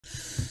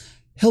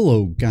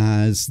Hello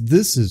guys,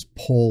 this is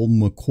Paul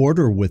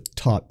McWhorter with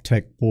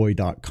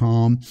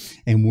TopTechBoy.com,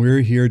 and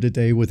we're here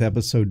today with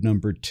episode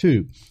number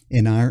 2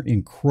 in our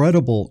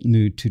incredible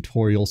new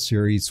tutorial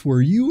series where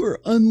you are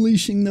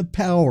unleashing the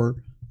power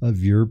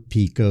of your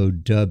Pico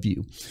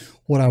W.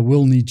 What I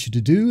will need you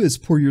to do is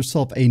pour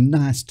yourself a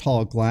nice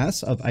tall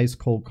glass of ice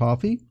cold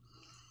coffee.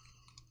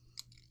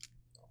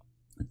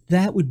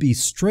 That would be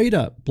straight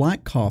up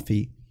black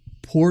coffee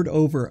poured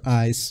over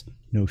ice,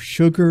 no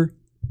sugar,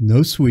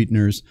 no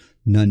sweeteners,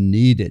 none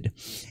needed.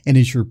 And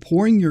as you're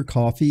pouring your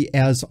coffee,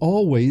 as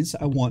always,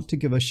 I want to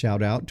give a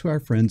shout out to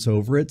our friends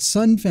over at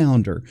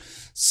Sunfounder.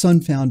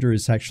 Sunfounder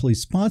is actually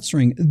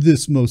sponsoring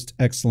this most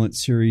excellent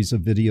series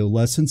of video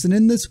lessons. And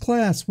in this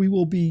class, we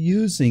will be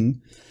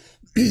using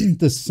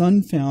the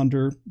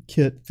Sunfounder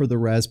kit for the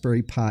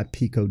Raspberry Pi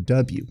Pico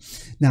W.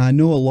 Now, I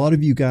know a lot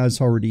of you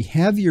guys already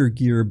have your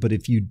gear, but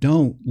if you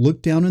don't,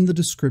 look down in the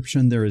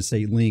description. There is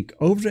a link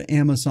over to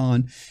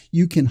Amazon.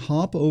 You can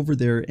hop over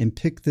there and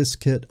pick this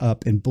kit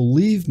up. And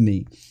believe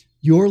me,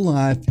 your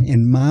life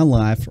and my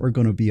life are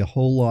going to be a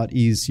whole lot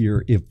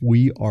easier if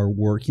we are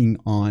working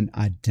on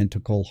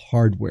identical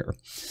hardware.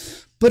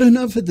 But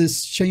enough of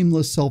this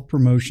shameless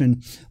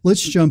self-promotion.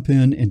 Let's jump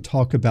in and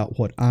talk about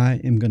what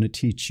I am going to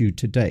teach you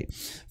today.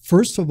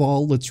 First of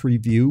all, let's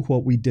review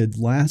what we did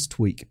last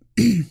week.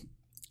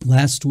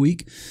 Last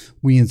week,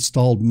 we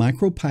installed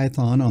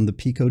MicroPython on the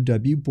Pico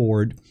W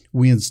board,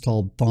 we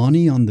installed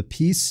Thonny on the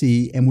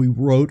PC, and we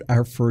wrote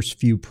our first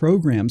few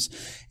programs.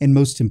 And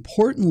most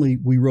importantly,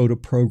 we wrote a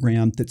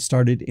program that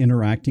started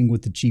interacting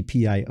with the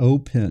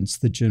GPIO pins,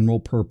 the general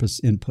purpose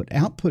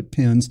input-output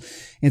pins.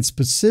 And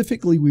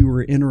specifically, we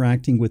were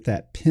interacting with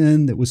that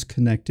pin that was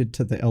connected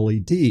to the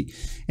LED.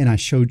 And I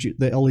showed you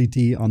the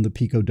LED on the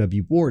Pico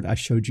W board. I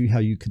showed you how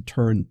you could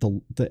turn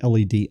the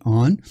LED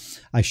on.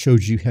 I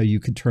showed you how you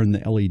could turn the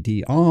LED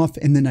off,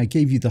 and then I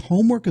gave you the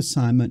homework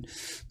assignment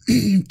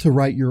to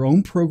write your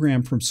own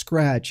program from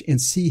scratch and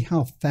see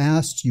how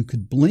fast you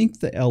could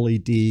blink the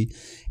LED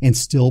and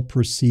still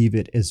perceive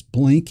it as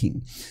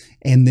blinking.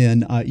 And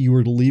then you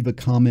were to leave a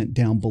comment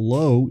down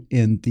below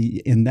in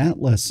that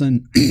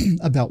lesson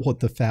about what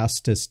the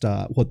fastest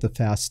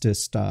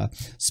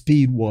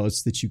speed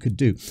was that you could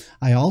do.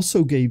 I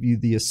also gave you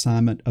the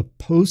assignment of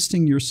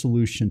posting your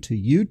solution to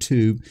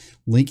YouTube,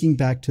 linking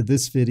back to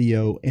this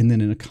video, and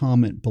then in a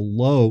comment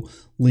below,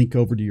 link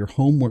over to your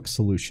homework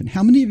solution.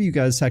 How many of you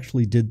guys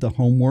actually did the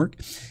homework?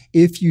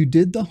 If you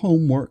did the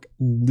homework,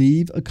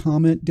 leave a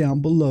comment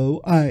down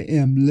below. I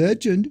am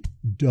legend,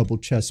 double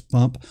chest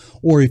bump.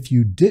 Or if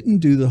you didn't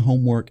do the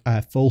homework,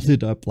 I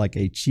folded up like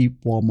a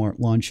cheap Walmart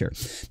lawn chair.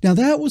 Now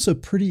that was a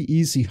pretty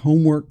easy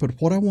homework, but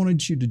what I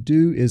wanted you to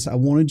do is I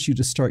wanted you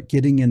to start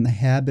getting in the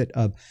habit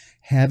of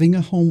having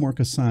a homework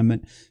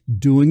assignment,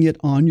 doing it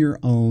on your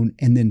own,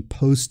 and then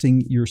posting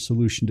your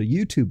solution to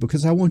YouTube,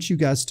 because I want you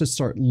guys to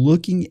start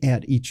looking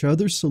at each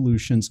other's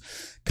solutions,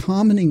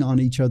 commenting on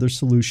each other's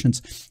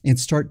solutions, and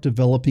start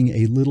developing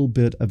a little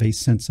bit of a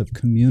sense of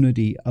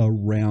community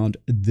around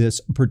this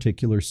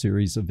particular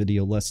series of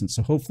video lessons.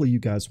 So hopefully you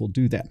guys will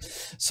do that.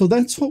 So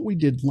that's what we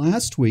did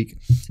last week.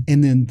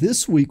 And then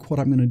this week,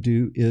 what I'm going to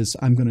do is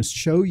I'm going to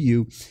show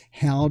you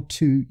how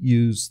to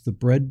use the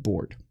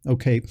breadboard.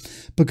 Okay,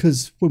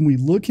 because when we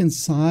look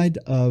inside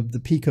of the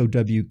Pico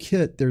W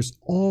kit, there's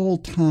all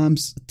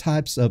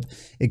types of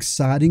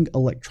exciting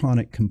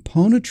electronic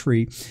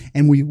componentry,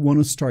 and we want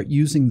to start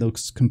using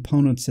those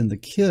components in the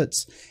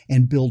kits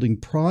and building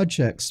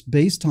projects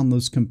based on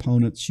those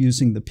components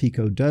using the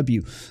Pico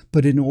W.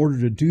 But in order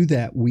to do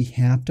that, we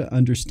have to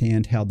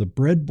understand how the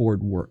breadboard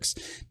works.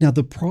 Now,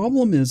 the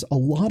problem is a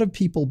lot of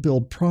people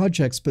build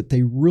projects, but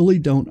they really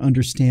don't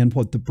understand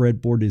what the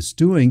breadboard is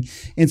doing,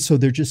 and so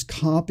they're just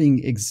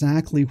copying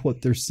exactly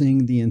what they're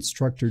seeing the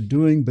instructor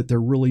doing, but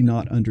they're really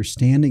not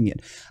understanding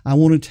it. I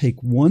want to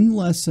take one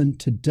lesson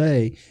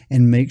today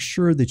and make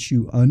sure that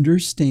you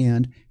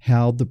understand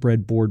how the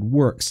breadboard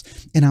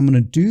works. And I'm going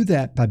to do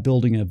that by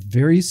building a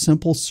very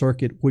simple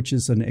circuit, which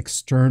is an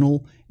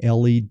external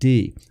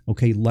LED.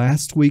 Okay,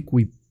 last week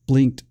we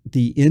blinked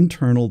the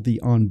internal,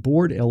 the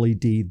onboard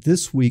LED.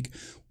 This week,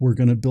 we're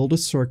going to build a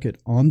circuit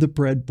on the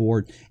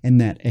breadboard, and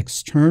that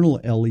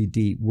external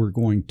LED we're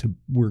going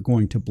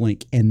to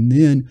blink, and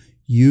then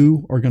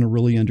you are going to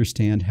really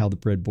understand how the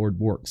breadboard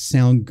works.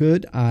 Sound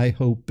good? I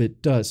hope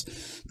it does.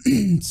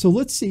 So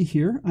let's see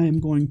here. I am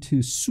going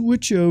to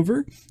switch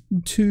over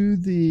to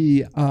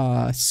the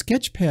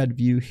sketchpad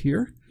view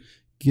here.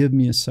 Give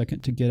me a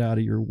second to get out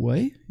of your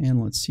way,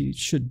 and let's see. It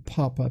should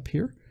pop up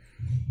here.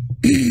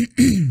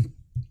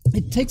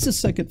 It takes a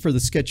second for the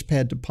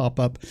sketchpad to pop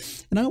up,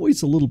 and I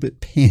always a little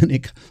bit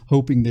panic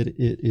hoping that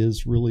it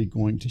is really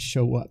going to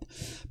show up.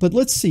 But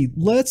let's see.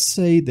 Let's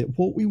say that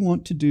what we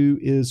want to do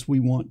is we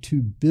want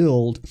to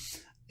build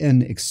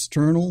an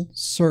external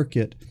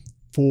circuit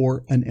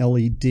for an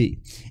LED.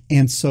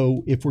 And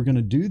so if we're going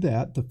to do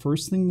that, the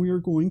first thing we are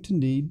going to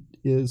need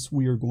is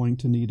we are going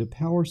to need a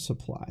power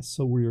supply.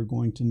 So we are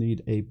going to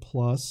need a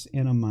plus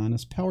and a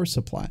minus power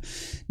supply.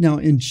 Now,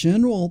 in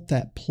general,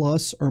 that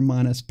plus or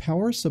minus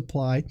power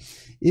supply,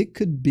 it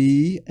could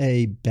be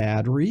a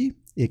battery.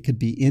 It could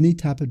be any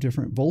type of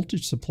different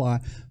voltage supply.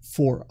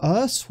 For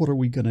us, what are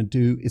we going to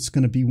do? It's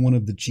going to be one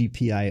of the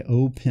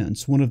GPIO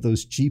pins. One of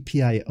those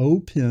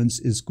GPIO pins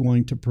is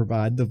going to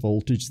provide the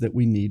voltage that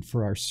we need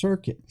for our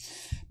circuit.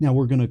 Now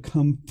we're going to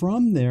come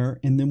from there,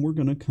 and then we're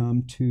going to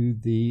come to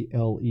the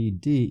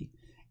LED.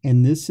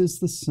 And this is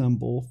the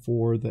symbol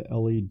for the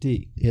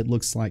LED. It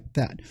looks like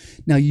that.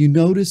 Now you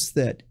notice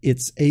that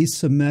it's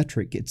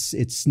asymmetric.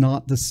 It's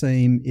not the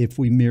same if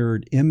we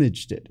mirrored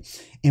imaged it.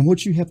 And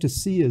what you have to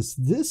see is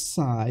this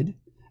side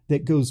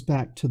that goes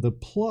back to the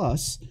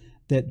plus,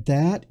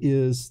 that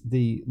is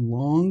the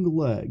long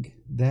leg.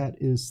 That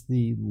is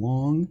the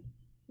long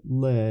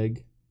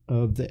leg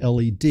of the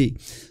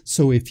LED.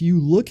 So if you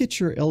look at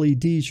your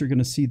LEDs, you're going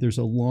to see there's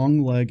a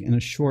long leg and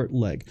a short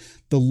leg.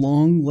 The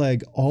long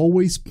leg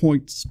always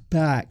points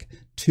back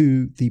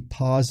to the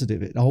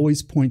positive. It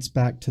always points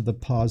back to the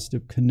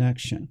positive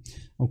connection.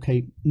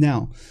 Okay,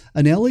 now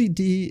an LED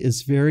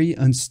is very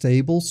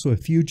unstable, so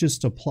if you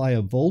just apply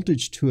a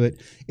voltage to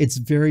it, it's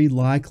very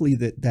likely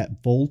that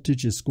that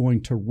voltage is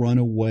going to run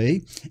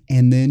away,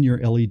 and then your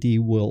LED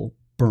will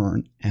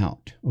burn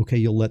out. Okay,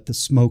 you'll let the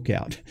smoke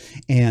out,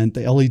 and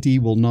the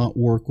LED will not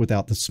work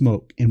without the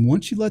smoke. And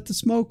once you let the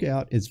smoke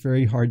out, it's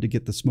very hard to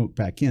get the smoke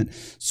back in.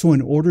 So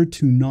in order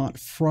to not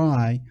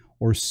fry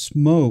or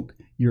smoke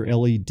your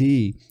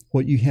LED,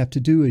 what you have to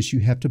do is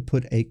you have to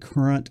put a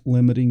current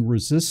limiting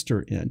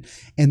resistor in,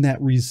 and that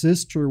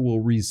resistor will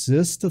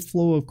resist the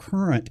flow of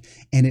current,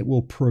 and it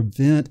will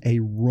prevent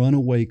a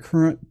runaway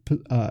current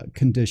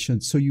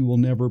condition, so you will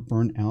never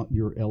burn out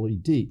your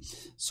LED.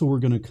 So we're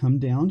going to come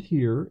down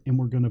here, and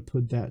we're going to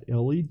put that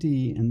LED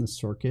in the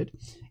circuit,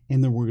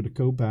 and then we're going to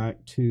go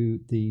back to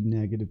the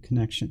negative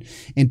connection.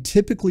 And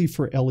typically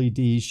for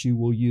LEDs, you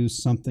will use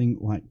something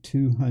like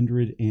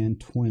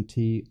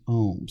 220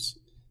 ohms.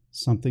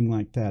 Something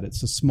like that.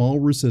 It's a small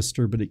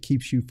resistor, but it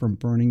keeps you from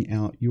burning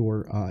out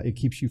your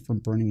LED.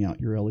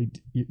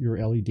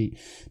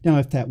 Now,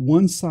 if that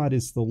one side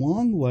is the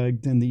long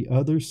leg, then the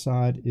other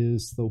side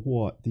is the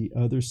what? The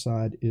other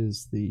side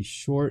is the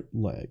short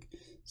leg.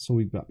 So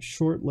we've got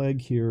short leg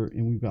here,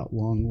 and we've got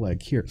long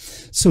leg here.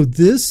 So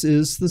this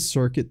is the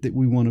circuit that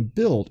we want to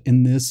build,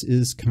 and this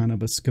is kind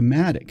of a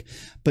schematic.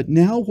 But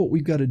now what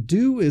we've got to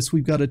do is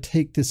we've got to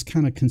take this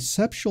kind of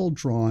conceptual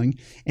drawing,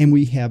 and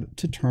we have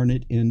to turn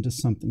it into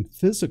something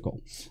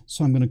physical.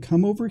 So I'm going to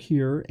come over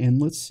here, and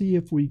let's see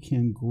if we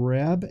can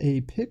grab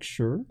a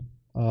picture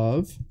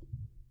of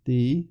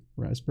the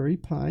Raspberry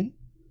Pi.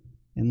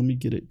 And let me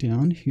get it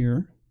down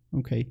here.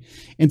 Okay,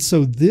 and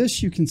so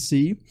this you can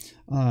see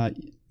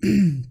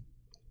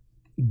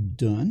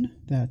done.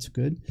 That's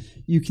good.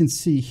 You can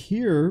see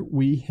here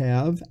we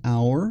have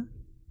our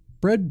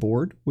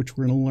breadboard, which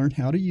we're going to learn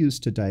how to use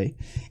today,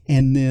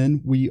 and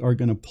then we are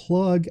going to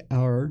plug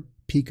our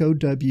Pico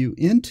W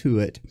into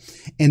it,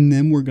 and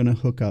then we're going to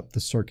hook up the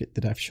circuit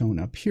that I've shown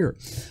up here.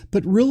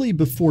 But really,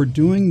 before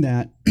doing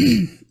that,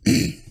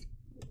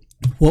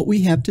 what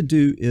we have to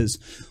do is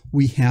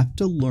we have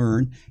to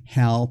learn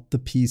how the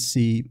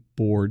PC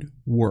board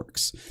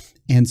works.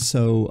 And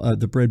so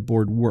the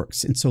breadboard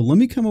works. And so let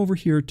me come over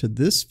here to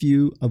this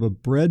view of a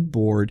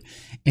breadboard,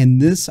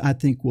 and this I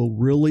think will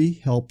really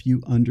help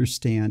you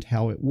understand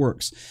how it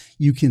works.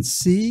 You can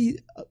see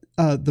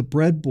the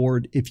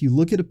breadboard. If you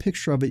look at a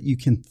picture of it, you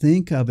can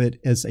think of it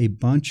as a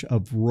bunch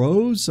of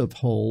rows of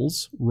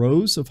holes,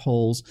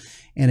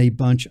 and a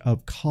bunch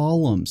of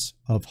columns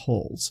of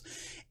holes.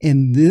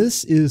 And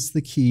this is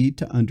the key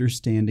to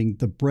understanding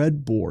the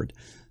breadboard.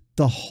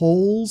 The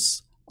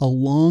holes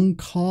along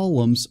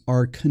columns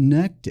are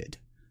connected.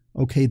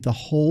 Okay, the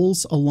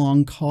holes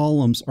along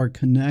columns are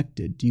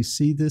connected. Do you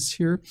see this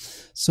here?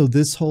 So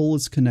this hole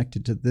is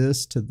connected to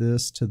this, to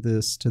this, to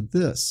this, to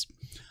this.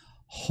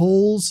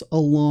 Holes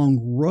along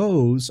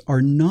rows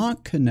are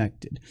not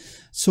connected.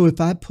 So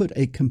if I put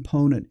a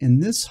component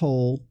in this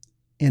hole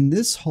and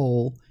this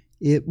hole,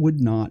 it would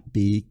not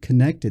be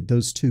connected.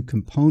 Those two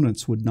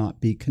components would not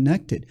be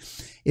connected.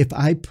 If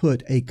I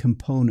put a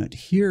component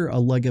here, a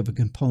leg of a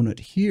component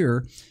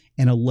here,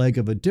 and a leg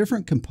of a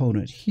different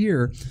component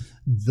here,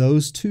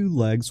 those two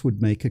legs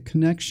would make a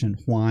connection.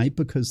 Why?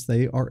 Because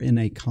they are in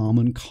a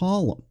common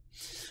column.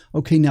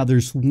 Okay, now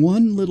there's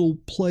one little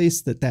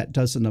place that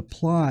doesn't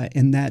apply,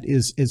 and that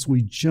is as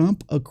we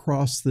jump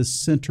across the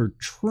center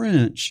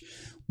trench,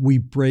 we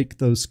break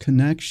those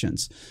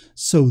connections.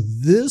 So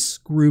this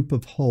group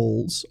of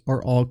holes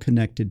are all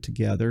connected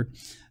together.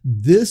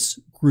 This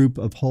group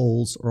of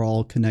holes are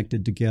all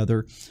connected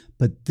together,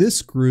 but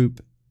this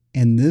group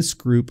and this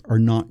group are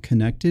not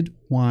connected.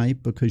 Why?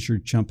 Because you're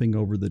jumping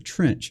over the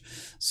trench.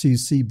 So you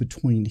see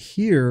between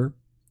here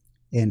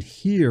and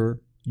here,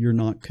 you're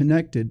not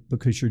connected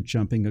because you're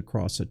jumping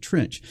across a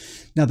trench.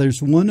 Now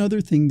there's one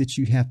other thing that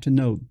you have to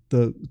know.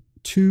 The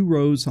 2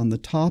 rows on the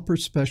top are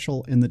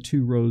special and the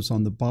 2 rows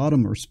on the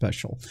bottom are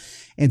special.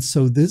 And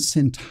so this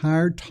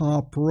entire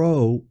top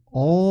row,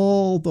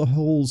 all the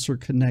holes are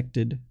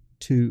connected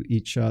to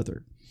each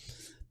other.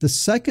 The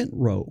second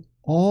row,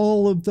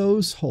 all of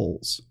those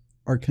holes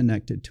are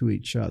connected to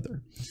each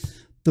other.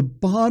 The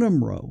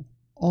bottom row,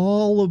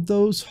 all of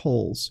those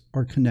holes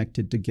are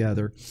connected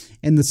together.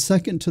 And the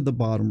second to the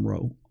bottom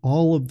row,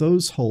 all of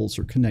those holes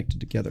are connected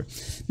together.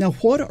 Now,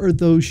 what are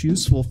those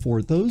useful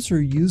for? Those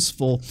are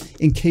useful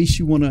in case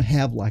you want to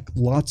have like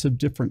lots of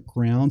different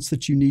grounds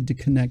that you need to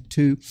connect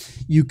to.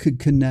 You could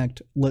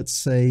connect, let's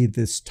say,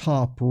 this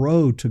top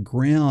row to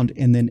ground,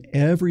 and then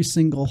every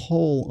single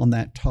hole on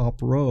that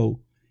top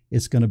row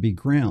is going to be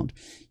ground.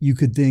 You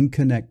could then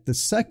connect the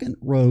second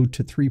row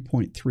to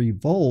 3.3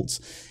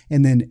 volts,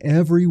 and then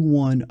every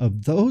one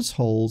of those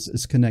holes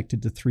is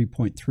connected to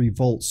 3.3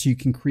 volts. So you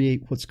can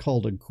create what's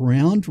called a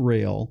ground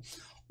rail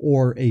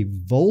or a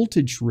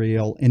voltage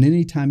rail, and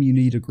anytime you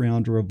need a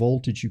ground or a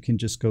voltage, you can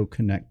just go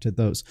connect to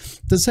those.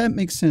 Does that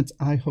make sense?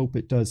 I hope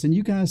it does. And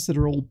you guys that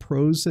are old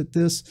pros at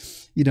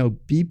this, you know,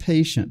 be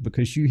patient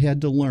because you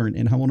had to learn,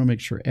 and I want to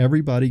make sure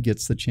everybody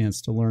gets the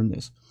chance to learn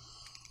this.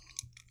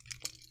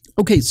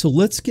 Okay, so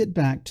let's get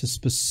back to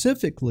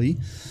specifically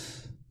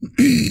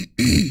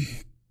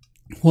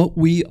what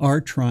we are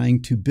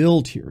trying to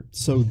build here.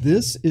 So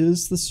this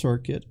is the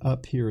circuit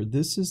up here.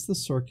 This is the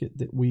circuit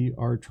that we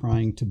are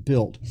trying to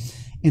build.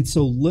 And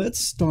so let's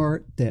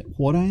start that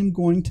what I am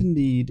going to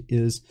need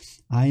is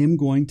I am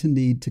going to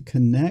need to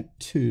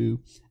connect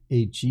to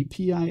a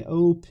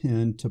GPIO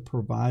pin to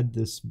provide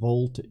this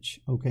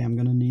voltage. Okay, I'm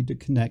going to need to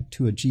connect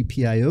to a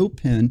GPIO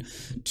pin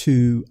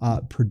to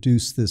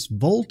produce this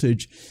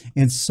voltage.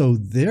 And so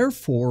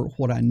therefore,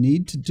 what I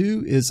need to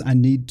do is I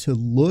need to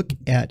look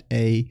at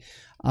a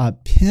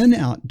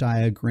pinout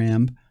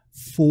diagram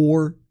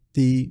for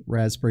the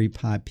Raspberry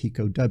Pi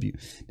Pico W.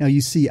 Now you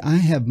see I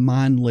have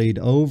mine laid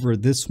over.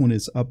 This one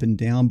is up and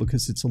down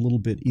because it's a little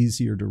bit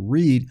easier to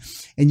read.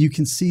 And you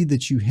can see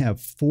that you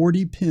have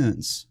 40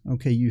 pins.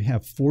 Okay, you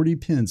have 40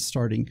 pins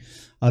starting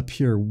up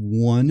here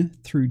 1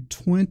 through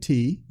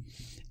 20.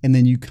 And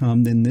then you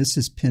come, then this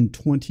is pin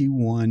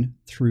 21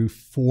 through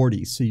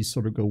 40. So you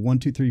sort of go 1,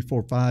 2, 3,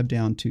 4, 5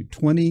 down to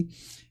 20,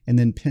 and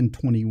then pin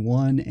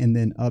 21, and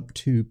then up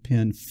to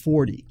pin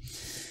 40.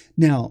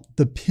 Now,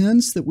 the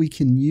pins that we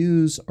can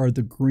use are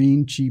the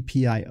green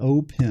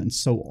GPIO pins.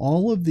 So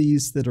all of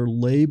these that are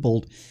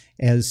labeled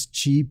as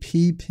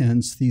GP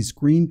pins, these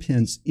green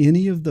pins,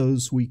 any of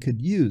those we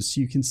could use.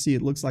 So you can see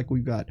it looks like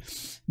we've got,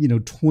 you know,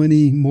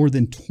 more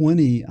than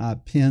 20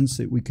 pins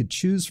that we could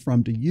choose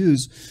from to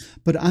use.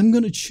 But I'm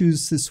going to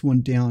choose this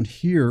one down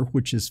here,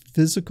 which is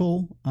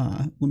physical.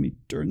 Let me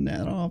turn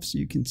that off so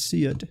you can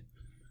see it.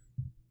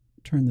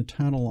 Turn the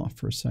title off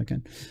for a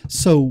second.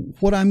 So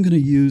what I'm going to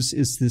use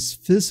is this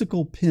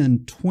physical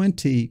pin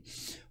 20,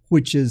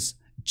 which is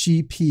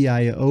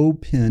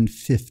GPIO pin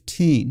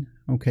 15.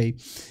 Okay,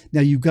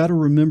 now you've got to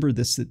remember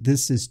this, that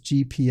this is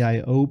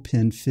GPIO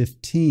pin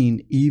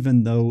 15,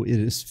 even though it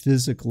is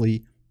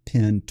physically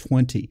pin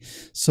 20.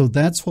 So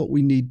that's what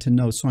we need to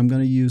know. So I'm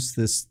going to use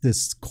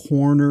this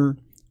corner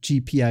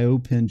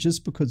GPIO pin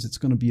just because it's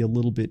going to be a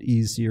little bit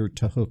easier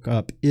to hook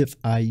up if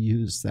I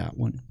use that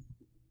one.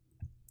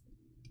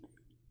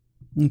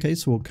 Okay,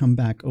 so we'll come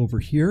back over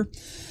here.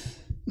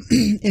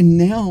 And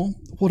now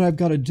what I've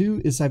got to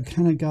do is I've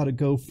kind of got to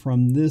go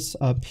from this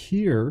up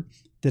here,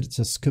 that it's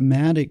a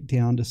schematic,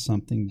 down to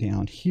something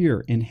down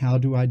here. And how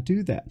do I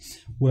do that?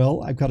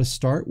 Well, I've got to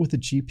start with a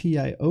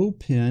GPIO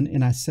pin,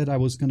 and I said I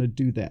was going to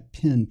do that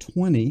pin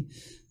 20.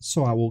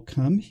 So I will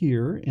come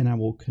here and I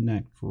will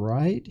connect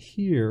right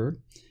here,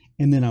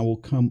 and then I will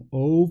come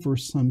over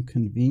some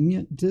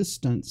convenient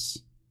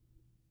distance,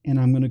 and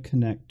I'm going to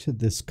connect to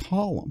this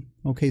column.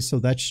 Okay, so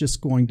that's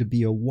just going to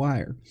be a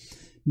wire.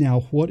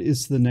 Now, what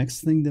is the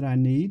next thing that I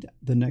need?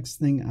 The next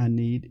thing I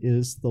need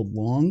is the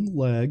long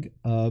leg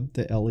of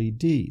the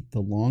LED.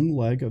 The long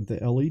leg of the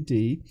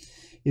LED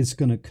is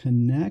going to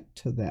connect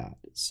to that.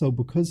 So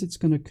because it's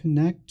going to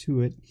connect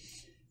to it,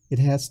 it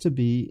has to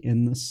be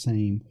in the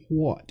same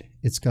what?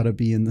 It's got to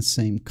be in the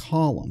same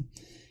column.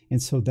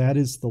 And so that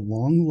is the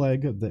long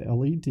leg of the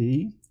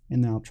LED.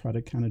 And now I'll try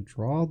to kind of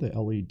draw the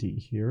LED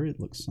here. It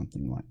looks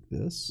something like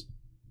this.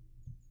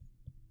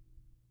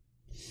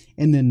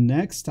 And then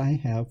next I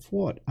have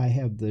what? I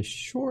have the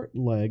short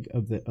leg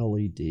of the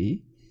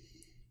LED,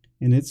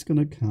 and it's going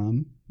to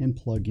come and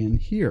plug in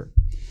here.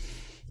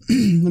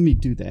 Let me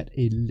do that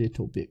a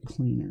little bit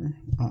cleaner.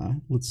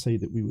 Let's say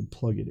that we would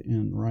plug it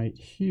in right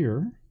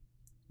here.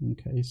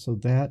 Okay, so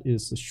that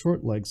is the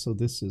short leg. So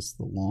this is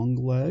the long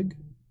leg,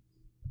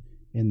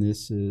 and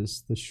this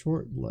is the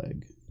short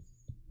leg.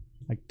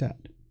 Like that.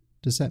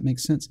 Does that make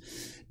sense?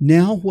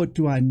 Now what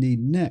do I need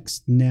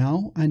next?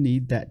 Now I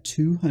need that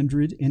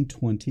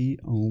 220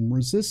 ohm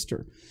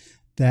resistor.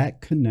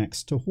 That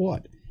connects to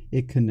what?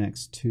 It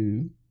connects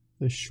to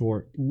the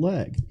short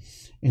leg.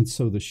 And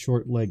so the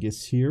short leg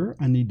is here.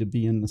 I need to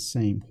be in the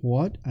same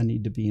what? I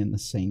need to be in the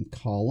same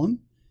column.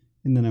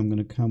 And then I'm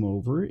going to come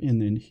over,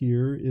 and then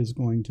here is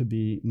going to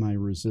be my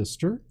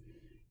resistor.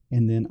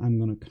 And then I'm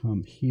going to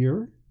come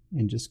here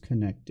and just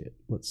connect it.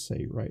 Let's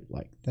say right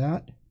like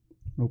that.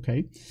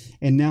 Okay,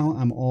 and now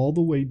I'm all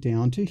the way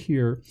down to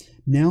here.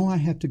 Now I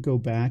have to go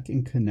back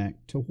and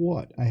connect to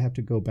what? I have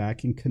to go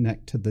back and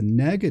connect to the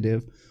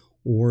negative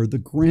or the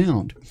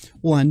ground.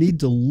 Well, I need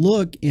to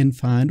look and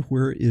find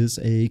where is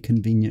a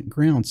convenient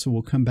ground. So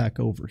we'll come back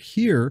over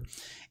here,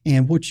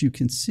 and what you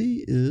can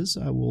see is,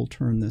 I will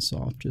turn this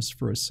off just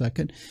for a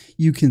second.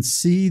 You can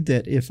see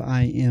that if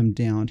I am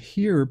down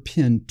here,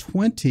 pin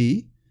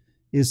 20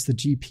 is the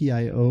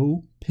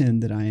GPIO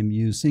pin that I am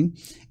using.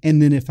 And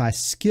then if I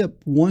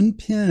skip one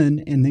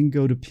pin and then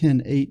go to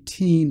pin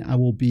 18, I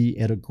will be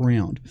at a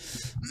ground.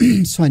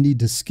 So I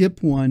need to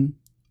skip one,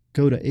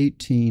 go to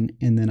 18,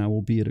 and then I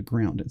will be at a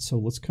ground. And so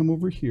let's come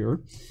over here,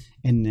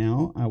 and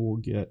now I will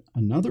get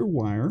another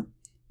wire.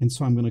 And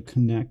so I'm going to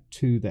connect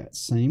to that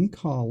same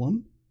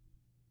column.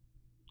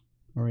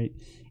 All right,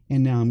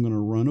 and now I'm going to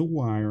run a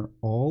wire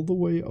all the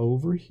way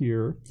over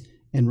here.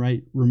 And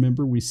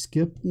remember we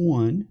skip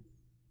one,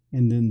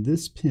 and then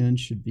this pin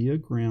should be a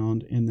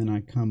ground, and then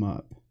I come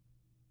up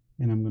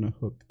and I'm going to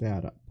hook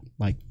that up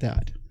like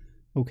that.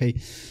 Okay.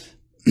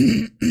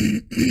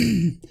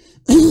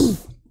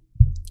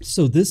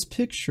 So this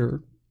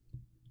picture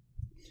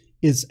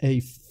is a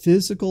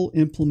physical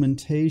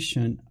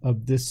implementation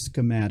of this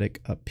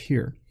schematic up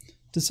here.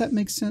 Does that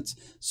make sense?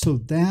 So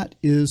that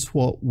is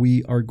what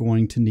we are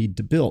going to need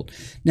to build.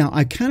 Now,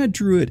 I kind of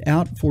drew it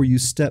out for you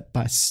step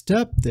by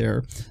step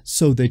there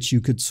so that you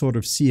could sort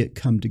of see it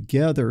come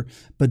together,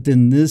 but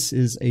then this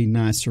is a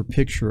nicer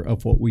picture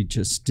of what we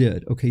just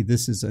did. Okay,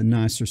 this is a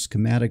nicer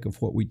schematic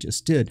of what we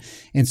just did.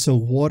 And so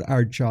what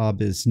our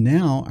job is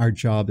now, our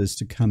job is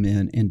to come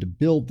in and to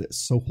build this.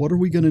 So what are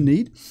we going to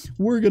need?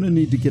 We're going to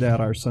need to get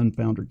out our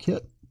Sunfounder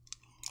kit.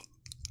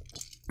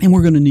 And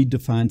we're going to need to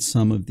find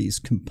some of these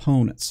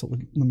components. So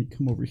let me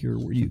come over here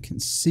where you can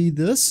see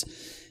this.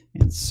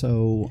 And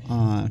so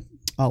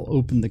I'll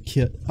open the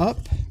kit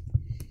up.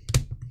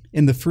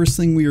 And the first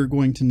thing we are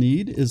going to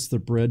need is the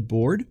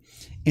breadboard.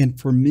 And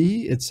for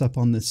me, it's up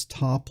on this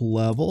top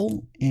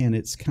level, and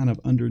it's kind of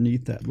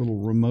underneath that little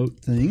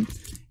remote thing.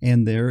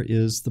 And there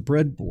is the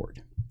breadboard.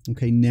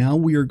 Okay, now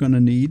we are going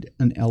to need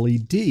an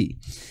LED.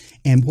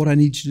 And what I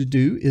need you to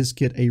do is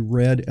get a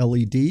red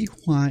LED.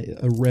 Why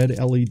a red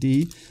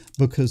LED?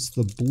 Because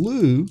the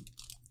blue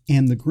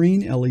and the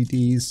green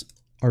LEDs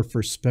are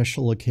for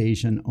special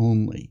occasion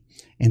only.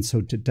 And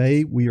so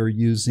today we are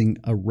using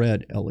a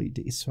red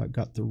LED. So I've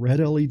got the red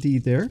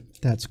LED there.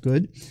 That's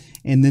good.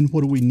 And then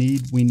what do we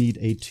need? We need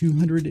a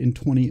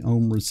 220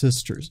 ohm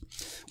resistors.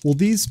 Well,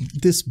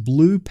 this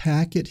blue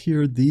packet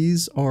here,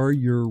 these are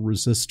your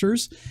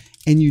resistors.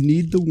 And you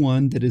need the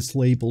one that is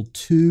labeled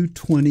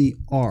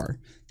 220R.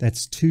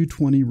 That's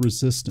 220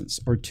 resistance,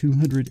 or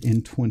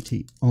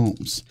 220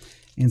 ohms.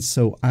 And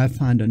so I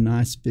find a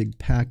nice big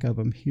pack of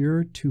them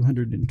here,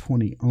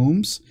 220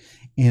 ohms,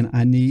 and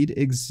I need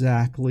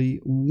exactly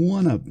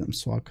one of them.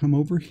 So I'll come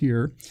over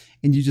here,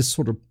 and you just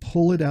sort of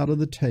pull it out of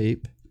the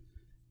tape,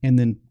 and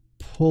then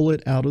pull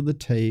it out of the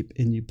tape,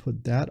 and you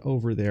put that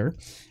over there.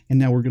 And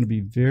now we're going to be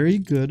very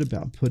good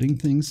about putting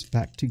things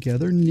back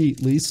together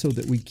neatly so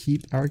that we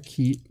keep our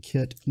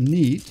kit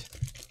neat,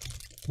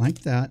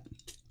 like that.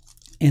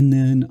 And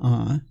then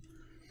we'll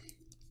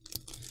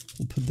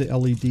put the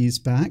LEDs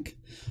back.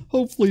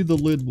 Hopefully the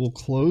lid will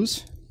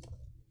close.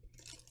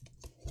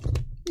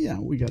 Yeah,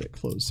 we got it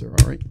closed there.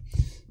 All right.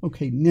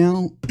 Okay,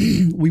 now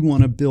we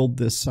want to build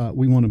this.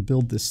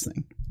 This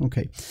thing.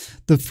 Okay.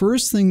 The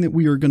first thing that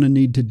we are going to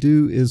need to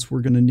do is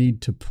we're going to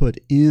need to put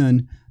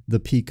in the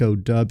Pico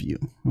W.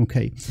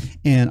 Okay,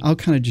 and I'll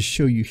kind of just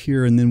show you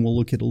here, and then we'll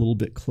look at a little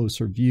bit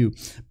closer view.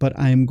 But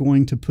I am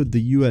going to put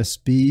the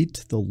USB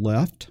to the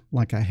left,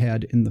 like I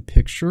had in the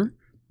picture.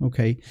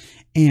 Okay,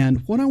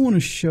 and what I want to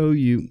show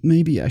you,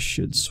 maybe I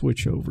should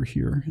switch over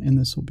here, and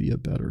this will be a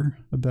better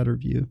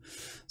view.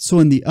 So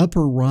in the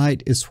upper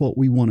right is what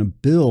we want to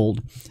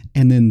build,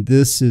 and then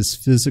this is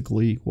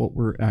physically what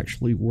we're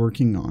actually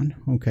working on.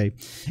 Okay,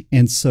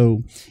 and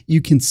so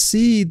you can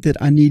see that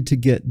I need to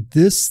get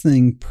this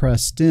thing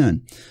pressed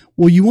in.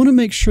 Well, you want to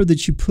make sure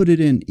that you put it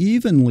in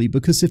evenly,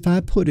 because if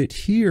I put it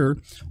here,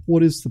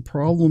 what is the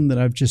problem that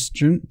I've just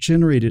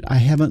generated? I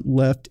haven't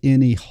left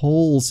any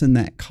holes in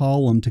that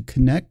column to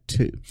connect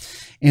to.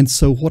 And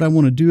so what I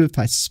want to do, if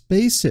I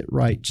space it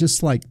right,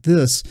 just like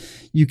this,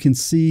 you can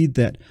see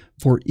that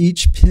for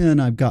each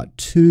pin, I've got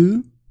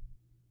 2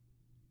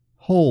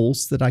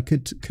 holes that I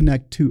could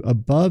connect to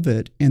above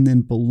it, and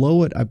then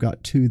below it I've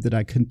got 2 that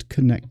I can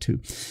connect to.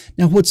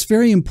 Now what's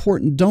very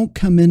important, don't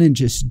come in and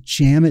just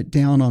jam it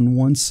down on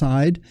one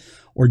side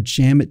or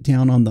jam it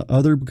down on the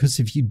other, because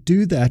if you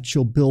do that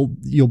you'll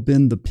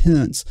bend the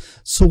pins.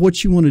 So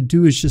what you want to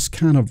do is just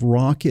kind of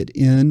rock it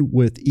in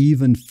with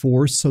even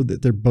force so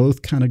that they're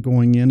both kind of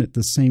going in at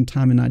the same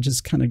time, and I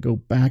just kind of go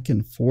back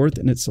and forth,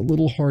 and it's a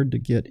little hard to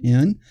get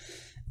in.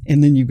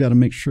 And then you've got to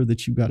make sure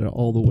that you've got it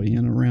all the way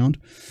in around.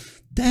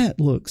 That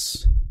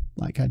looks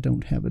like I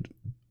don't have it.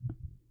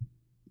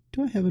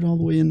 Do I have it all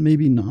the way in?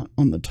 Maybe not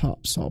on the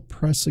top. So I'll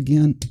press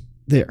again.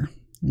 There.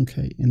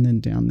 Okay, and then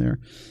down there.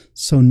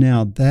 So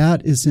now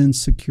that is in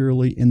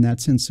securely, and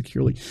that's in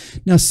securely.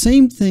 Now,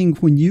 same thing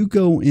when you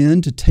go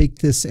in to take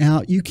this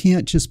out, you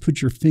can't just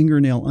put your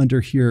fingernail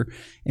under here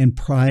and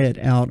pry it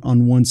out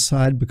on one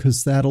side,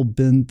 because that'll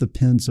bend the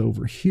pins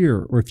over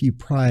here. Or if you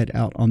pry it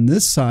out on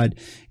this side,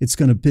 it's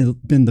going to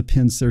bend the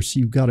pins there. So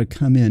you've got to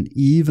come in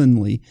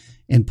evenly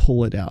and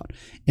pull it out.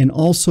 And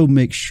also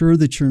make sure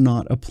that you're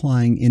not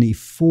applying any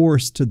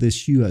force to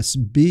this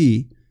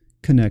USB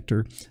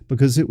connector,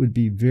 because it would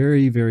be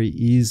very, very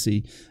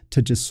easy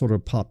to just sort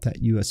of pop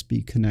that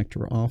USB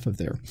connector off of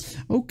there.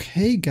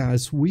 Okay,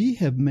 guys, we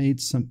have made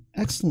some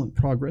excellent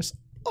progress.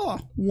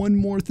 One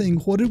more thing.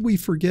 What did we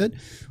forget?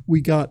 We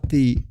got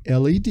the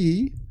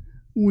LED,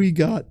 we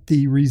got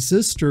the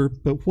resistor,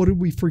 but what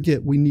did we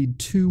forget? We need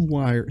 2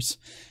 wires.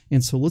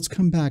 And so let's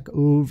come back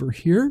over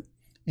here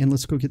and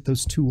let's go get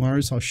those 2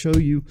 wires. I'll show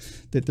you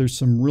that there's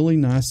some really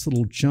nice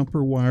little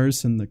jumper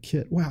wires in the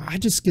kit. Wow, I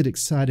just get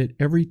excited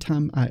every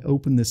time I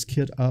open this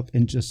kit up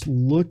and just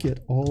look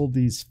at all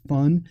these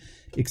fun,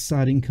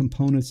 exciting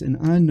components. And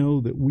I know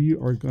that we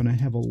are going to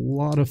have a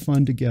lot of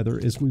fun together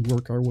as we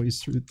work our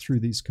ways through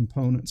these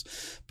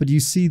components. But you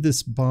see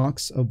this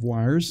box of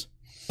wires?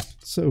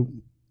 So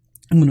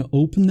I'm going to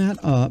open that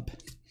up.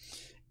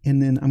 And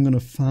then I'm going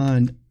to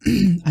find,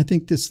 I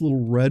think this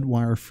little red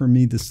wire, for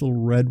me, this little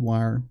red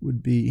wire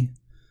would be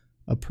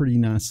a pretty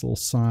nice little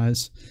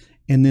size.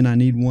 And then I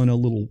need one a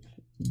little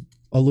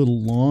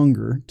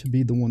longer to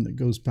be the one that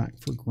goes back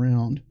for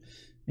ground.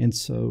 And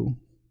so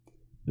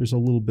there's a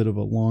little bit of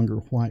a longer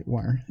white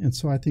wire. And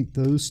so I think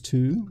those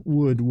 2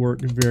 would work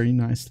very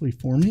nicely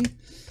for me.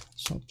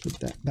 So I'll put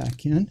that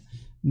back in.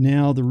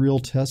 Now the real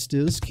test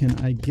is, can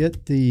I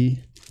get the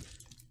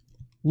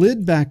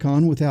lid back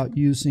on without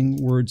using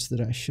words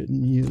that I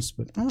shouldn't use?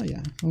 But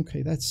yeah,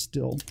 okay, that's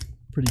still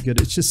pretty good.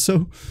 It's just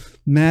so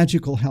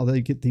magical how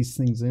they get these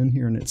things in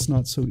here, and it's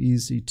not so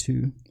easy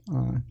to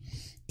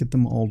get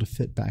them all to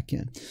fit back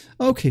in.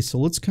 Okay, so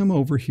let's come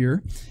over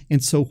here.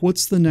 And so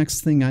what's the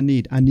next thing I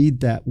need? I need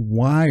that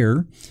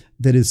wire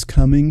that is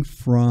coming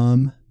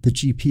from the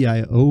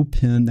GPIO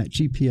pin, that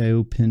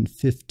GPIO pin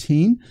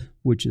 15,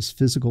 which is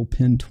physical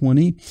pin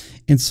 20.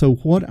 And so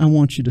what I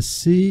want you to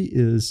see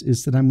is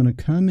that I'm going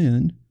to come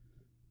in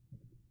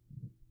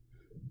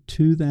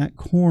to that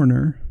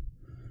corner.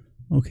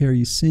 Okay, are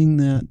you seeing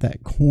that?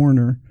 That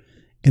corner.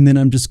 And then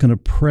I'm just going to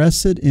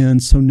press it in,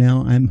 so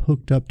now I'm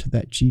hooked up to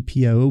that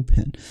GPIO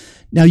pin.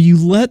 Now you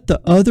let the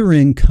other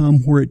end come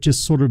where it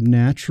just sort of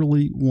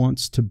naturally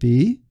wants to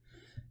be.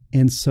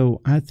 And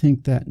so I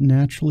think that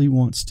naturally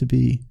wants to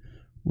be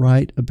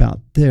right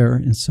about there.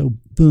 And so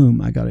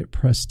boom, I got it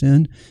pressed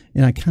in,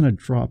 and I kind of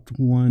dropped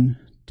one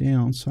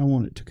down, so I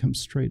want it to come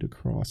straight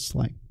across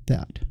like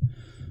that.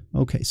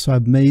 Okay, so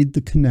I've made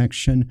the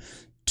connection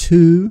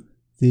to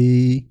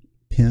the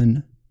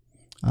pin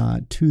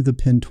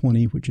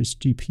 20, which is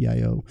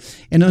GPIO.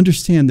 And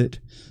understand that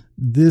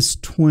this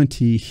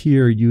 20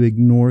 here, you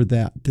ignore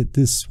that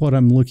this, what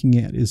I'm looking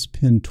at is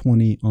pin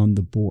 20 on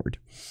the board.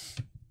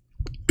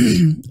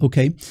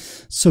 Okay,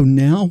 so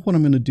now what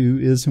I'm going to do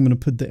is I'm going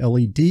to put the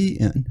LED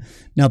in.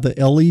 Now the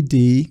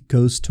LED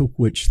goes to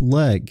which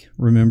leg?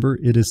 Remember,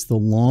 it is the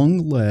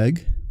long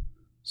leg.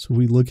 So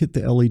we look at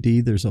the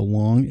LED, there's a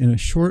long and a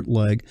short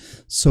leg.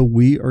 So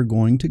we are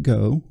going to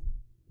go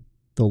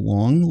the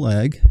long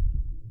leg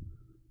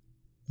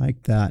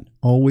like that,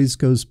 always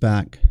goes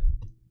back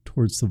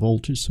towards the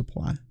voltage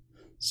supply.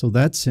 So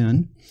that's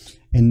in.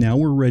 And now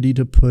we're ready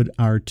to put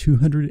our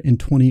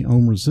 220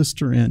 ohm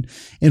resistor in.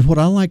 And what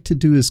I like to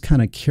do is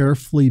kind of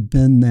carefully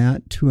bend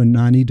that to a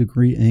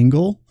 90-degree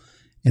angle,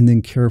 and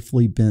then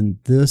carefully bend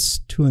this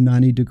to a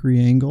 90-degree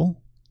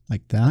angle,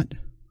 like that.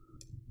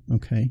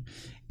 Okay.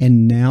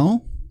 And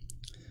now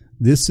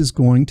this is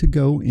going to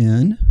go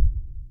in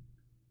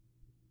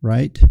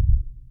right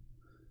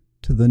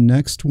to the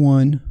next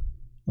one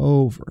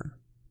over.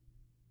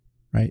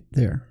 Right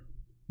there.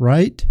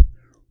 Right?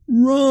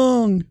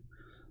 Wrong!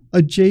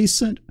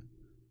 Adjacent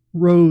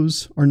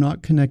rows are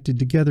not connected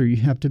together. You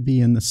have to be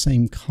in the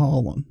same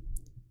column.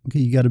 Okay,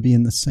 you got to be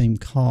in the same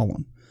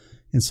column.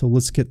 And so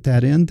let's get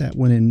that in. That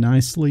went in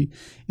nicely.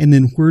 And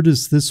then where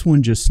does this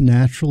one just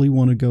naturally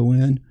want to go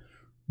in?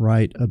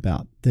 Right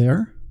about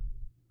there.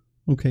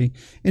 Okay,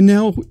 and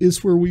now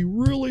is where we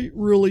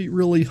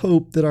really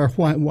hope that our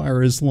white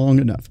wire is long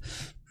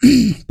enough.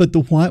 But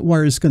the white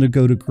wire is going to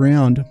go to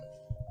ground.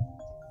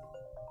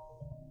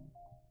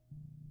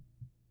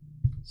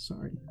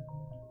 Sorry.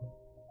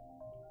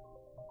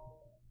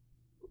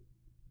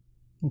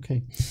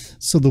 Okay,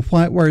 so the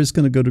white wire is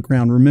going to go to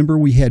ground. Remember,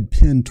 we had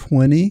pin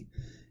 20,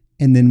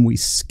 and then we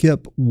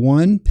skip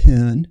one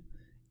pin,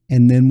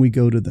 and then we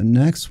go to the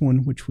next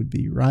one, which would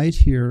be right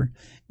here.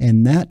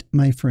 And that,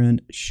 my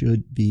friend,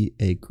 should be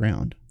a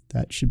ground.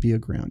 That should be a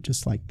ground,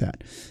 just like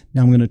that.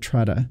 Now I'm going to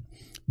try to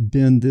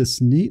bend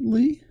this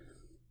neatly.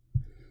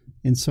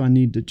 And so I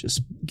need to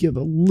just give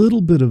a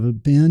little bit of a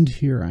bend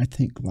here, I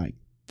think, like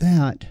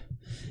that.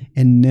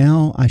 And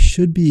now I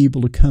should be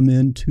able to come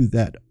into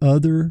that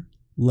other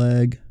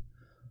leg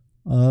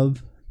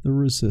of the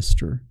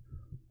resistor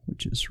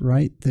which is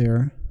right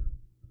there.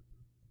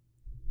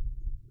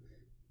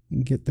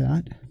 And get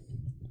that.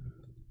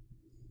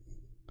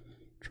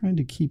 Trying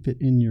to keep it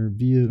in your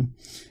view.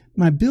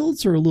 My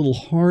builds are a little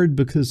hard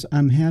because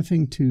I'm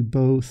having to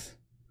both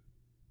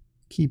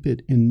keep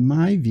it in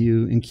my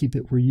view and keep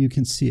it where you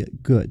can see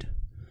it good.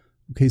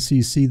 Okay, so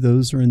you see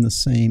those are in the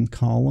same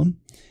column.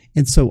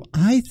 And so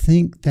I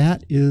think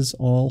that is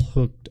all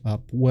hooked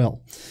up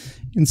well.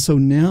 And so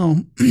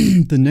now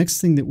the next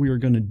thing that we are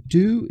going to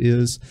do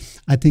is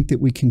I think that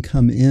we can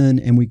come in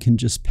and we can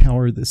just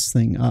power this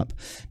thing up.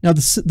 Now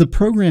the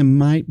program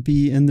might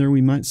be in there.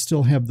 We might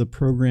still have the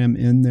program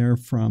in there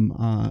from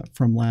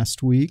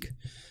last week.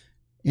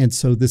 And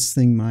so this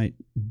thing might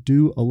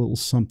do a little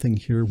something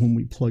here when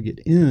we plug it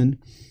in,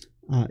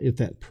 if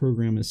that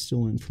program is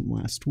still in from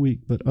last week.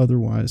 But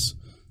otherwise,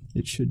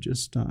 it should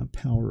just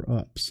power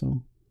up.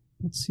 So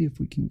let's see if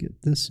we can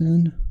get this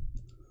in.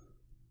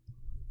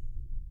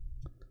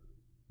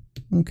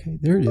 Okay,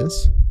 there it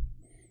is.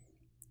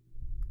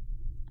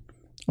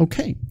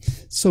 Okay,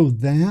 so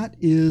that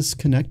is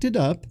connected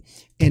up,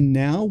 and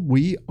now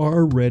we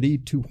are ready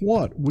to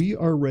what? We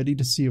are ready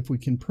to see if we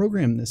can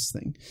program this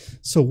thing.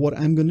 So what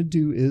I'm going to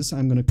do is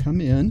I'm going to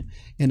come in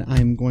and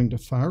I'm going to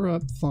fire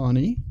up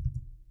Thonny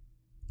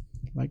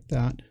like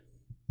that.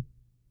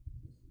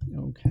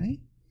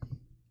 Okay.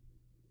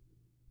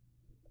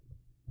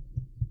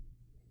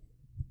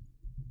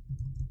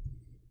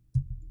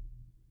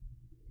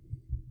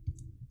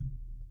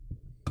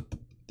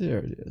 There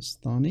it is,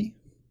 Thonny.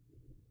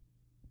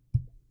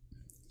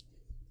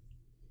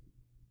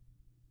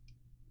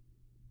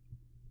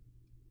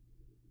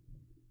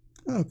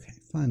 Okay,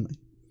 finally.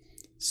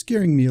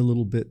 Scaring me a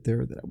little bit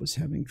there that I was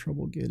having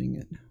trouble getting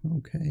it.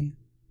 Okay.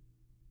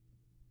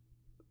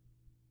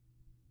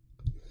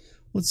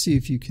 Let's see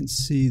if you can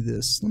see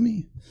this. Let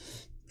me,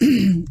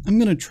 I'm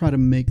going to try to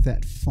make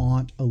that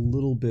font a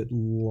little bit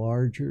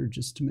larger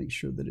just to make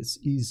sure that it's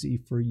easy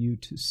for you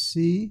to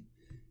see.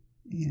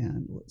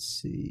 And let's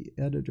see,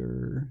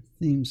 editor,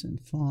 themes and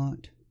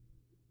font,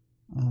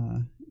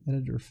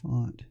 editor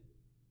font.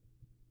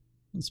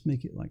 Let's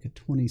make it like a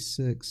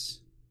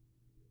 26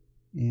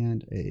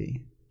 and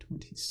a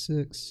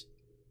 26.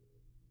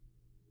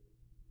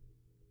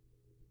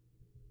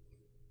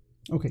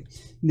 Okay,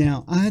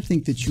 now I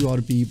think that you ought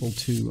to be able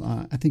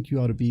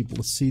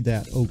to, see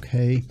that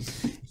okay.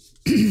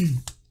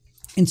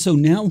 And so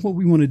now what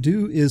we want to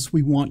do is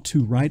we want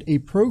to write a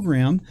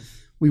program.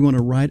 We want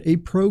to write a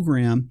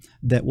program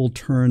that will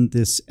turn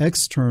this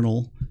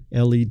external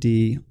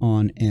LED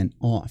on and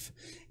off.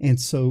 And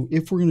so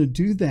if we're going to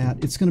do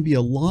that, it's going to be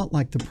a lot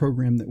like the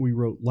program that we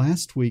wrote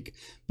last week,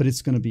 but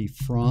it's going to be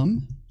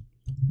from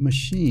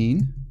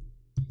machine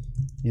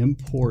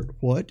import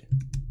what?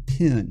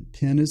 Pin.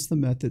 Pin is the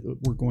method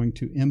that we're going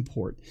to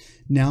import.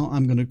 Now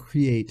I'm going to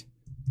create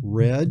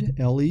red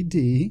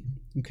LED,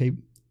 okay,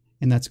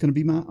 and that's going to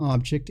be my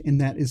object,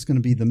 and that is going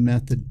to be the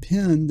method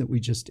pin that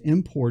we just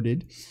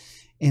imported.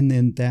 And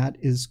then that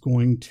is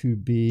going to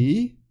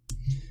be,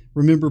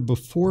 remember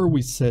before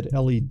we said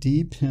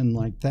LED pin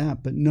like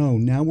that, but no,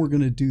 now we're going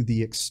to do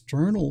the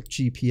external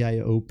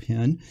GPIO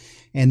pin,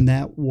 and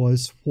that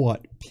was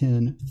what?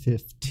 Pin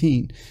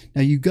 15.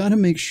 Now you got to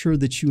make sure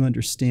that you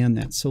understand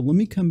that. So let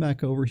me come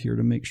back over here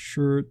to make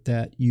sure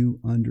that you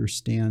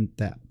understand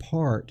that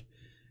part.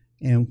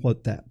 And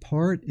what that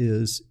part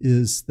is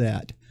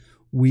that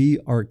we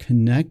are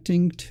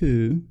connecting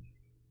to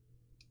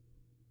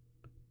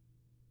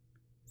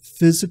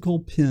physical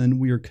pin.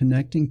 We are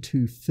connecting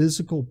to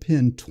physical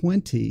pin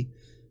 20.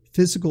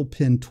 Physical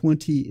pin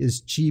 20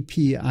 is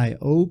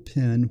GPIO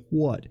pin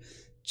what?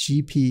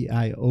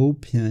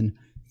 GPIO pin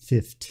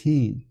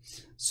 15.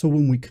 So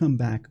when we come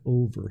back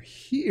over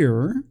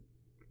here,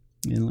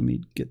 and let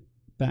me get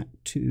back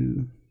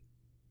to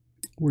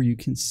where you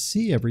can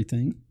see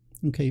everything.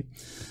 Okay.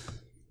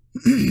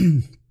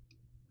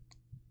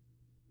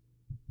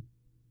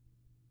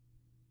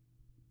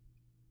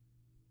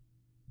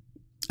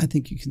 I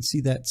think you can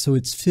see that. So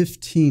it's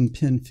 15,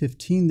 pin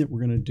 15 that we're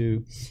going to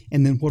do.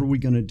 And then what are we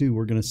going to do?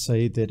 We're going to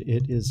say that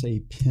it is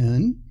a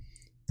pin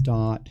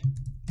dot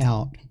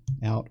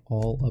out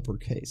all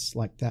uppercase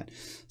like that.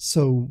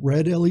 So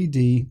red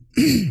LED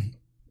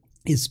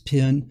is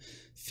pin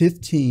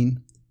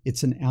 15.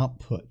 It's an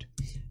output.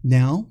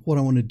 Now what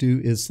I want to do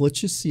is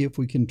let's just see if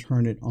we can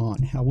turn it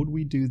on. How would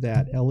we do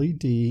that?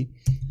 LED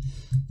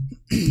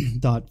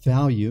dot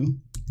value,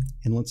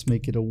 and let's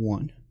make it a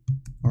 1.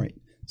 All right.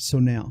 So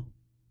now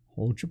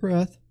hold your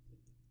breath.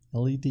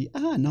 LED,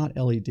 not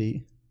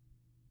LED.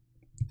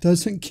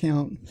 Doesn't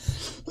count.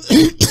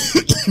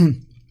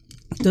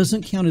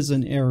 Doesn't count as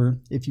an error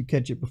if you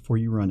catch it before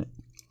you run it.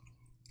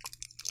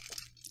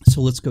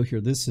 So let's go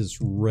here. This is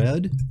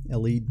red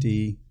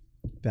LED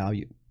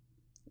value,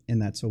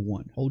 and that's a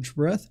 1. Hold your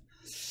breath.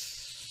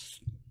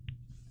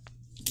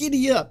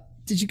 Giddy up.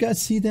 Did you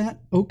guys see that?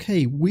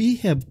 Okay, we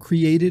have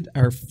created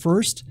our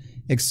first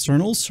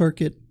external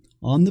circuit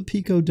on the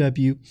Pico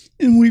W,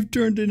 and we've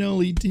turned an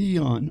LED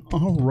on.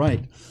 All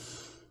right.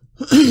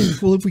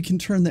 Well, if we can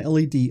turn the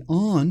LED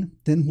on,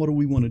 then what do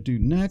we want to do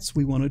next?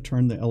 We want to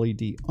turn the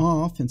LED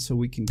off, and so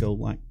we can go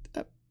like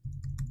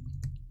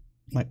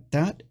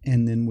that,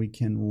 and then we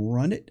can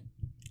run it.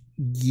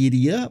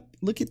 Giddy up.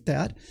 Look at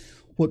that.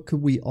 What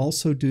could we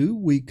also do?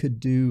 We could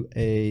do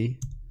a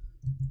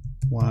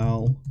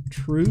while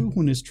true.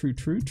 When is true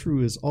true?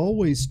 True is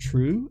always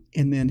true.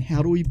 And then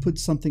how do we put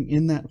something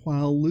in that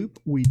while loop?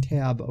 We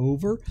tab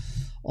over.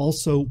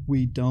 Also,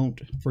 we don't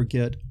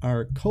forget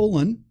our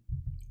colon.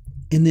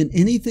 And then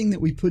anything that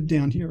we put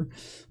down here,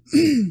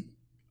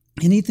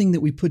 anything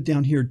that we put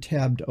down here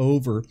tabbed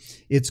over,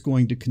 it's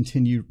going to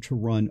continue to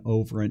run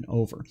over and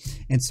over.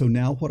 And so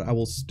now what I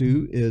will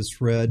do is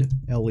red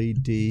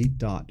LED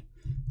dot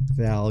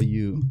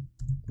value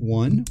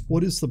 1.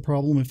 What is the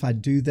problem if I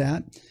do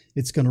that?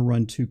 It's going to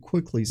run too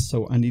quickly.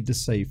 So I need to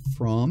say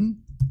from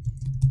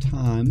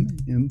time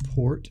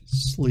import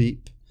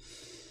sleep.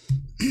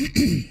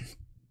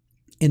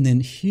 And then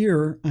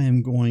here I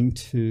am going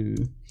to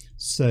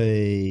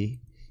say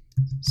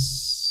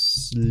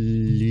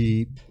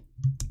sleep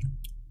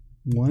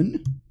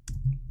 1.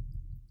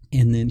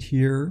 And then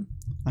here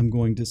I'm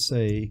going to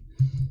say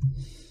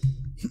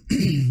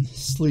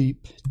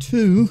sleep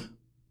 2.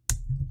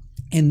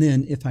 And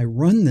then if I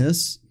run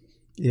this,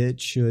 it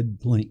should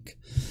blink.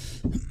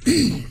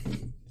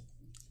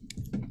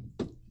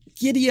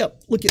 Giddy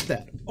up, look at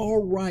that.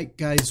 All right,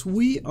 guys,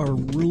 we are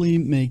really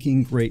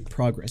making great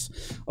progress.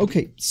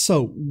 Okay,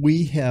 so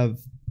we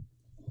have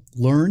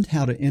learned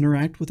how to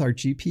interact with our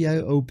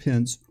GPIO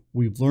pins.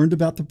 We've learned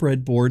about the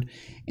breadboard,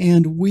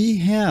 and we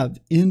have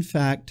in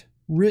fact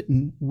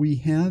written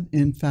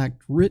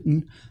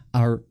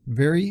our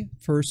very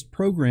first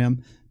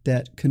program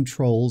that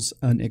controls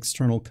an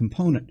external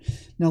component.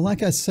 Now,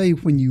 like I say,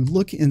 when you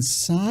look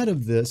inside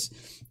of this,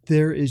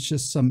 there is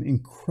just some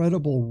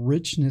incredible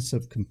richness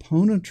of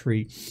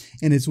componentry.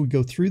 And as we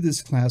go through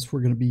this class, we're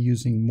going to be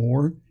using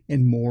more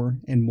and more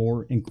and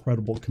more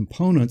incredible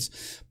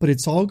components. But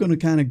it's all going to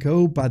kind of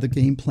go by the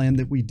game plan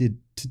that we did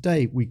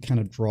today. We kind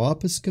of draw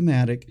up a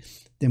schematic,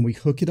 then we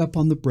hook it up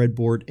on the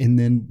breadboard, and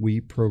then we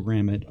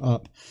program it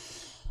up.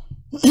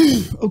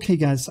 Okay,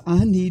 guys,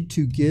 I need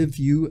to give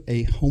you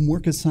a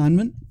homework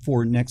assignment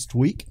for next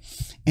week.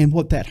 And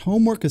what that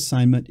homework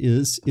assignment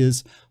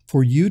is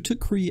for you to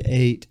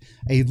create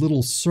a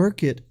little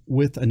circuit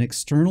with an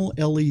external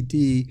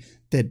LED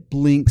that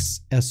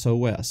blinks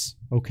SOS.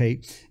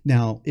 Okay,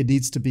 now it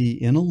needs to be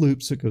in a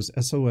loop, so it goes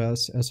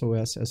SOS,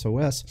 SOS,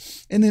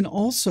 SOS. And then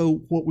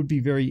also what would be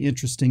very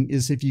interesting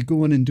is if you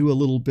go in and do a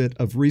little bit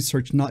of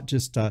research, not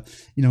just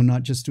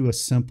not just do a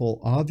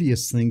simple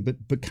obvious thing,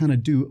 but kind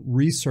of do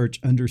research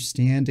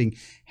understanding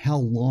how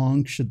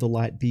long should the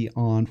light be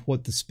on,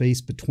 what the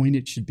space between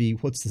it should be,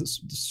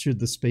 should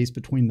the space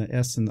between the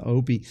S and the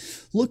O be.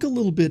 Look a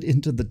little bit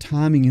into the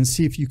timing and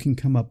see if you can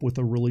come up with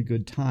a really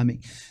good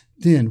timing.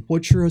 Then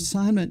what your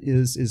assignment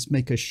is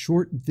make a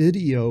short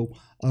video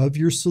of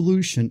your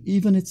solution,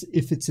 even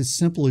if it's as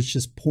simple as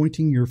just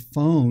pointing your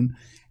phone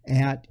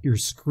at your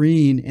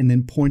screen and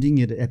then pointing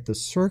it at the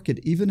circuit.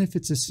 Even if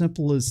it's as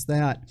simple as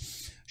that,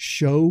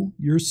 show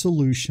your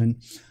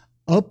solution,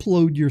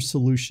 upload your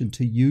solution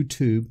to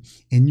YouTube.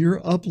 In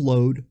your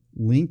upload,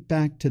 link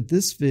back to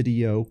this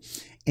video,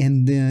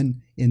 and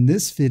then in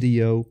this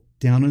video,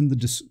 down in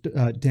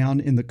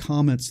the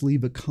comments,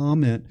 leave a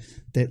comment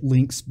that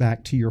links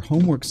back to your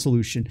homework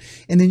solution.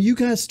 And then you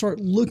guys start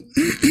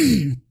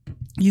looking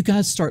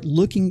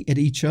at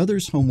each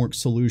other's homework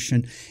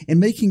solution and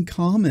making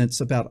comments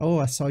about, oh,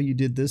 I saw you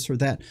did this or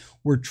that.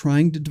 We're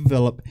trying to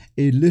develop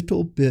a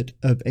little bit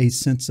of a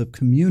sense of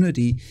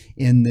community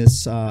in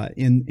this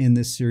in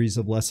this series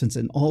of lessons.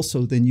 And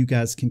also then you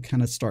guys can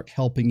kind of start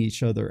helping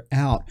each other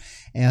out.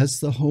 As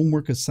the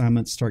homework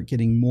assignments start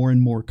getting more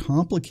and more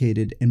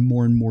complicated and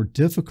more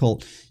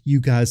difficult, you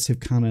guys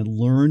have kind of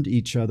learned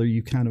each other.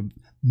 You kind of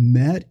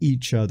met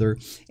each other,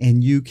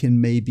 and you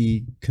can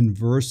maybe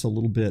converse a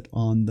little bit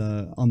on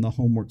the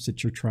homeworks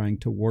that you're trying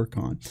to work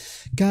on.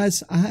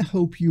 Guys, I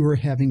hope you are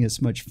having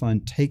as much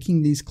fun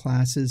taking these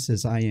classes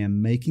as I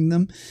am making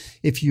them.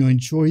 If you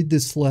enjoyed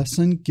this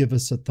lesson, give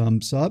us a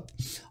thumbs up.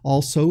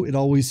 Also, it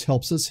always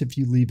helps us if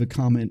you leave a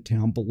comment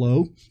down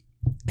below.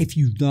 If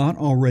you've not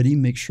already,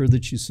 make sure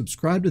that you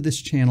subscribe to this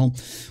channel.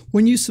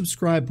 When you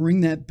subscribe,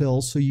 ring that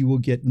bell so you will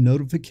get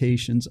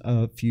notifications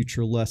of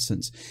future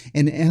lessons.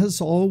 And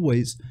as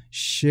always,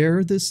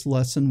 share this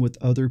lesson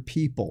with other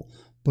people,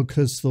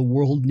 because the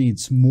world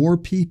needs more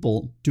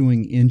people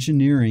doing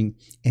engineering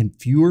and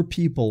fewer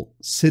people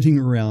sitting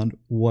around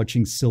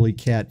watching silly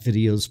cat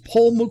videos.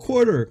 Paul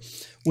McWhorter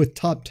with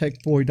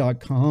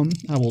TopTechBoy.com.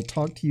 I will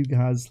talk to you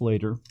guys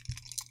later.